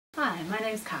Hi, my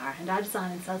name's Cara and I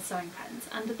design and sell sewing patterns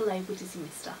under the label Dizzy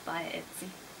Mister via Etsy.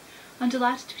 I'm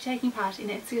delighted to be taking part in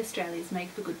Etsy Australia's Make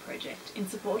for Good project in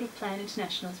support of Plan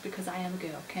International's Because I Am a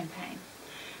Girl campaign.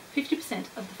 50%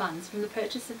 of the funds from the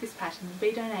purchase of this pattern will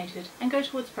be donated and go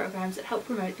towards programs that help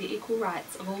promote the equal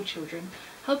rights of all children,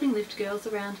 helping lift girls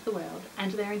around the world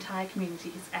and their entire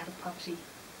communities out of poverty.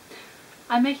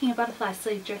 I'm making a butterfly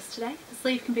sleeve dress today. The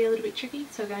sleeve can be a little bit tricky,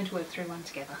 so we're going to work through one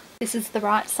together. This is the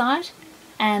right side,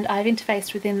 and I've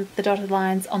interfaced within the dotted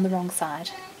lines on the wrong side.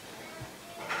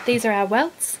 These are our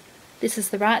welts. This is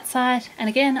the right side, and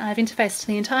again I've interfaced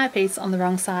the entire piece on the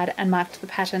wrong side and marked the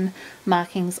pattern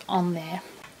markings on there.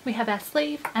 We have our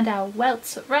sleeve and our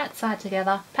welts right side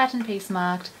together, pattern piece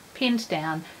marked, pinned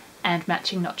down, and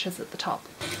matching notches at the top.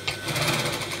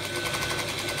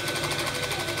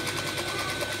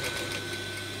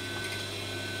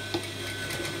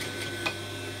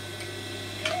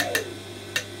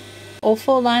 All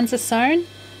 4 lines are sewn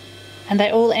and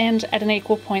they all end at an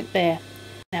equal point there.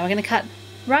 Now we're going to cut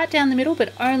right down the middle,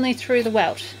 but only through the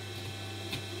welt,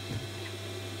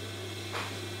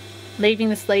 leaving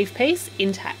the sleeve piece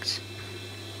intact.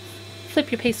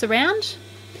 Flip your piece around.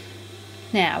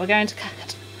 Now we're going to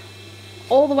cut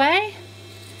all the way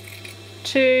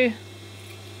to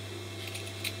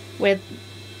where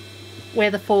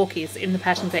the fork is in the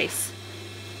pattern piece.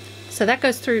 So that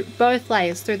goes through both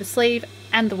layers, through the sleeve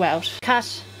and the welt.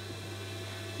 Cut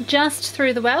just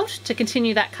through the welt to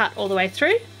continue that cut all the way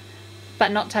through,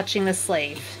 but not touching the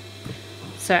sleeve.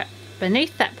 So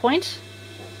beneath that point,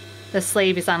 the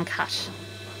sleeve is uncut.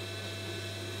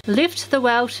 Lift the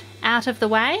welt out of the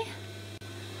way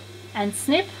and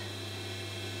snip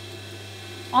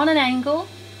on an angle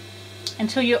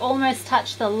until you almost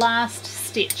touch the last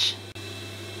stitch.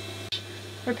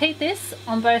 Repeat this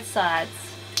on both sides.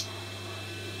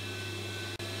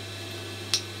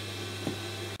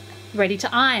 Ready to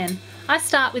iron. I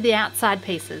start with the outside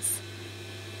pieces.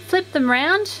 Flip them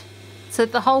round so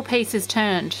that the whole piece is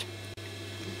turned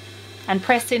and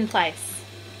press in place.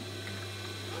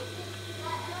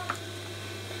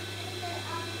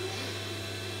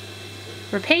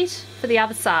 Repeat for the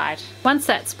other side. Once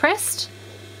that's pressed,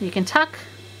 you can tuck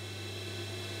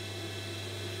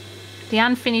the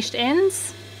unfinished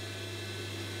ends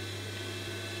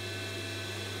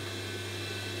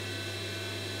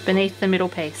beneath the middle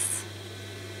piece.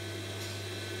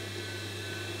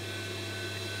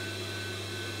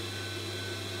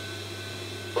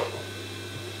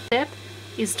 Step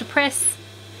is to press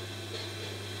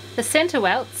the centre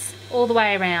welts all the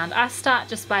way around. I start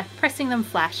just by pressing them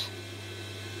flat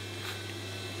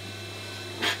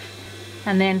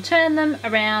and then turn them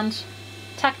around,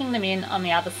 tucking them in on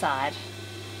the other side.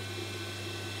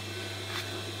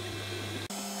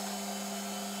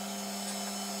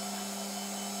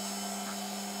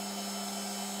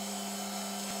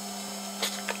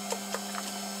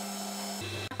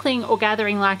 Buckling or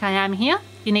gathering like I am here,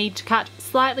 you need to cut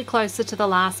slightly closer to the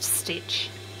last stitch.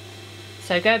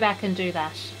 So go back and do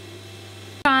that.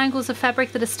 Triangles of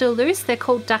fabric that are still loose, they're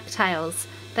called ducktails.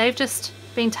 They've just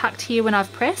been tucked here when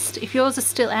I've pressed. If yours are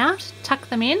still out, tuck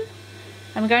them in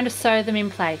and we're going to sew them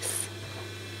in place.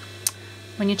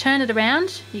 When you turn it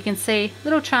around, you can see a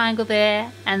little triangle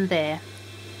there and there.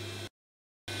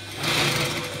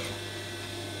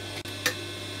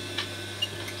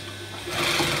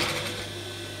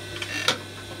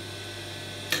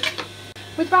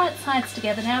 With right sides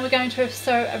together now, we're going to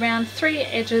sew around 3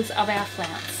 edges of our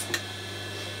flounce.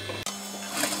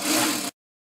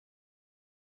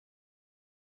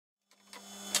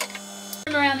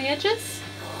 Trim around the edges.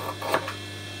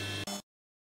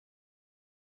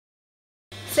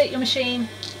 Set your machine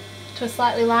to a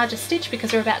slightly larger stitch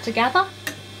because we're about to gather.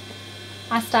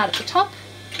 I start at the top.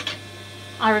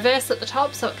 I reverse at the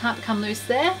top so it can't become loose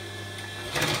there.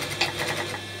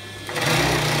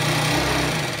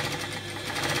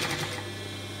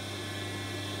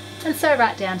 And sew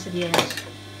right down to the end.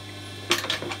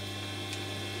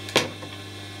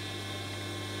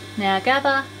 Now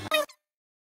gather.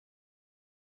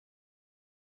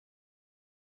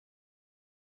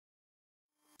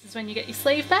 This is when you get your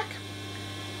sleeve back.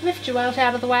 Lift your welt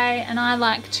out of the way, and I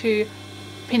like to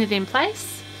pin it in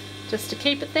place just to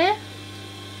keep it there.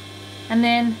 And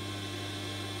then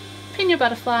pin your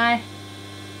butterfly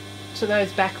to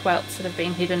those back welts that have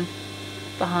been hidden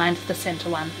behind the centre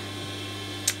one.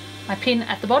 I pin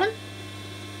at the bottom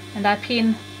and I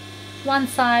pin one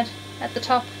side at the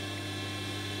top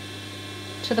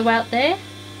to the welt there.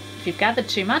 If you've gathered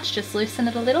too much, just loosen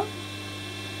it a little.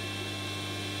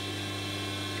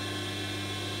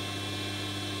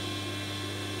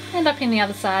 And I pin the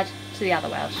other side to the other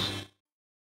welt.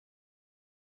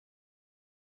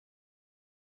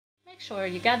 Make sure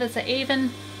your gathers are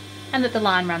even and that the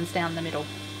line runs down the middle.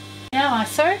 Now I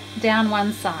sew down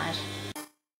one side.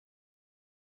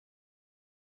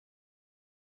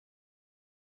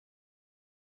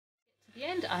 To the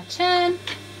end I turn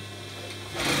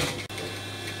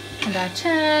and I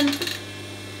turn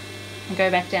and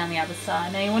go back down the other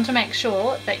side. Now you want to make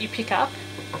sure that you pick up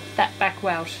that back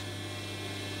welt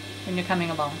when you're coming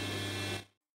along.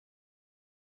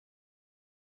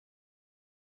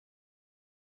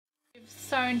 You've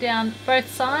sewn down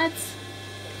both sides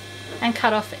and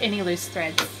cut off any loose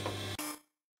threads.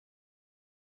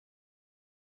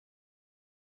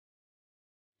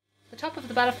 The top of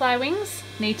the butterfly wings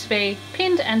need to be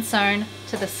pinned and sewn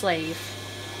to the sleeve.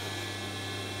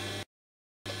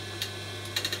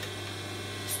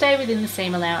 Stay within the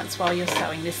seam allowance while you're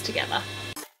sewing this together.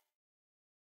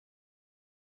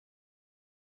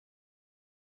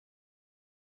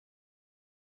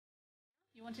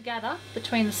 You want to gather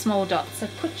between the small dots, so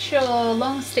put your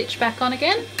long stitch back on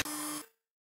again.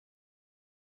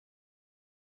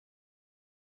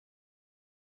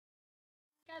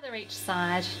 Gather each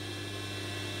side.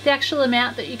 The actual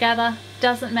amount that you gather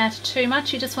doesn't matter too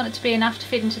much, you just want it to be enough to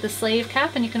fit into the sleeve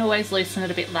cap, and you can always loosen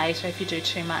it a bit later if you do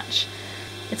too much.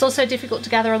 It's also difficult to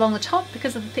gather along the top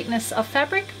because of the thickness of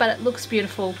fabric, but it looks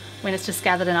beautiful when it's just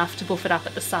gathered enough to buff it up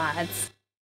at the sides.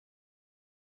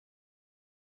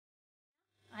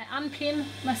 I unpin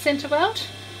my centre welt,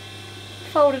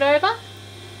 fold it over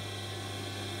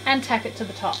and tack it to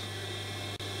the top.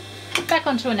 Back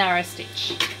onto a narrow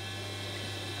stitch.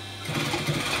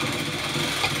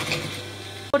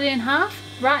 Fold it in half,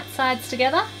 right sides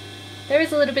together. There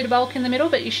is a little bit of bulk in the middle,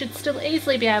 but you should still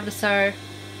easily be able to sew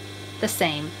the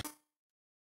seam.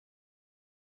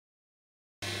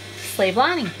 Sleeve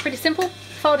lining, pretty simple.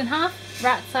 Fold in half,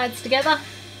 right sides together,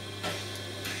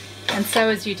 and sew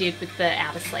as you did with the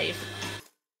outer sleeve.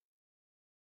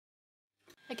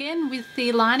 Again, with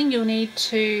the lining you'll need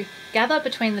to gather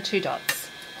between the two dots.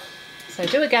 So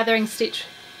do a gathering stitch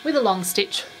with a long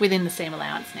stitch within the seam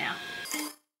allowance now.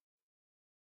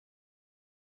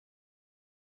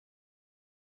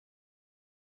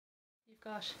 You've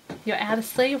got your outer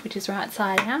sleeve, which is right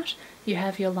side out. You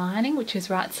have your lining, which is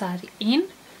right side in,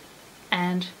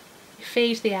 and you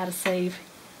feed the outer sleeve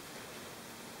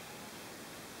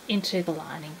into the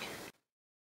lining.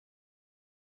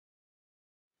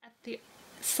 At the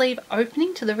sleeve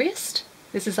opening to the wrist,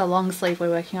 this is a long sleeve we're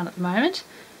working on at the moment,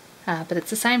 but it's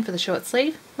the same for the short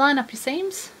sleeve. Line up your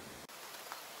seams.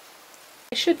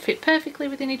 They should fit perfectly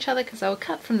within each other because they were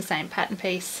cut from the same pattern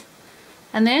piece,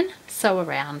 and then sew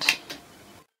around.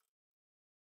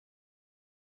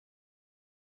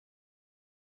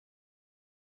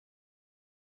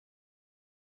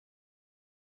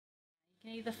 You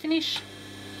can either finish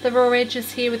the raw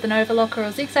edges here with an overlock or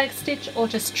a zigzag stitch, or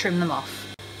just trim them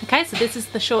off. Okay, so this is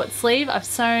the short sleeve. I've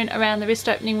sewn around the wrist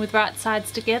opening with right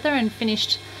sides together and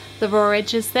finished the raw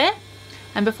edges there.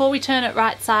 And before we turn it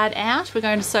right side out, we're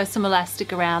going to sew some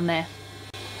elastic around there.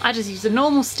 I just use a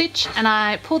normal stitch and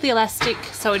I pull the elastic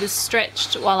so it is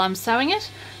stretched while I'm sewing it.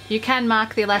 You can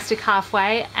mark the elastic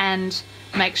halfway and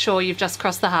make sure you've just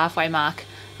crossed the halfway mark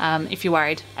if you're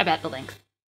worried about the length.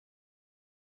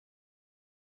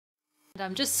 And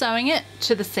I'm just sewing it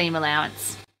to the seam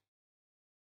allowance.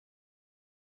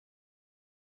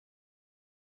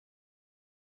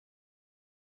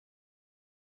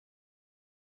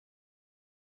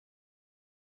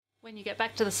 When you get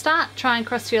back to the start, try and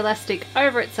cross your elastic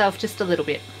over itself just a little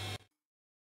bit.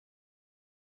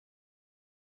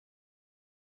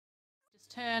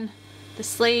 Just turn the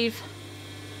sleeve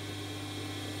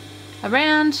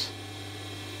around.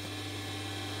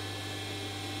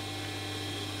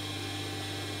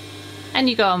 And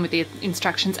you go on with the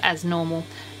instructions as normal.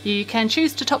 You can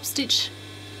choose to top stitch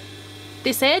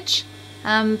this edge,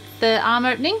 the arm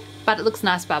opening, but it looks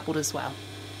nice bubbled as well.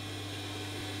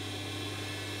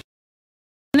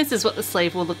 And this is what the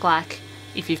sleeve will look like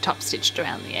if you've top stitched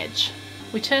around the edge.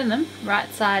 We turn them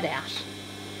right side out.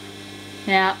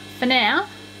 Now, for now,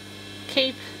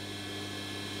 keep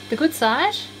the good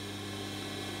side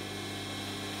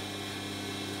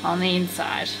on the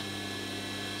inside.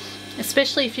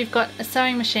 Especially if you've got a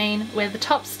sewing machine where the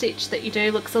top stitch that you do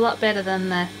looks a lot better than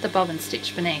the bobbin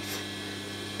stitch beneath.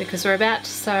 Because we're about to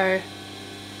sew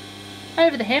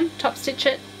over the hem, top stitch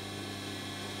it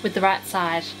with the right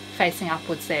side facing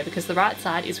upwards there, because the right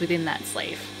side is within that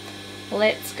sleeve.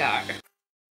 Let's go.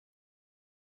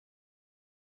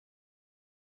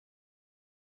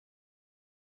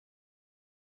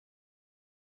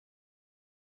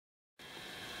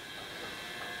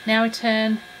 Now we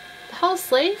turn the whole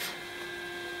sleeve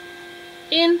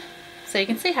in so you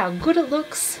can see how good it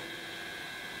looks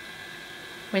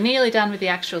we're nearly done with the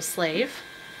actual sleeve.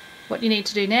 What you need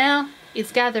to do now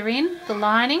is gather in the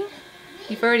lining.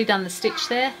 You've already done the stitch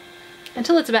there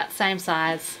until it's about the same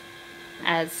size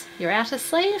as your outer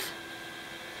sleeve,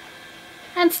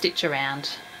 and stitch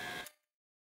around.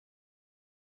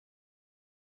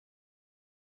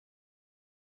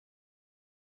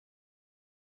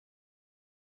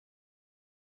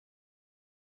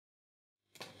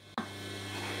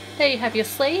 There you have your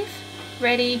sleeve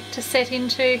ready to set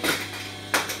into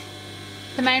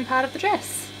the main part of the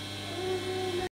dress.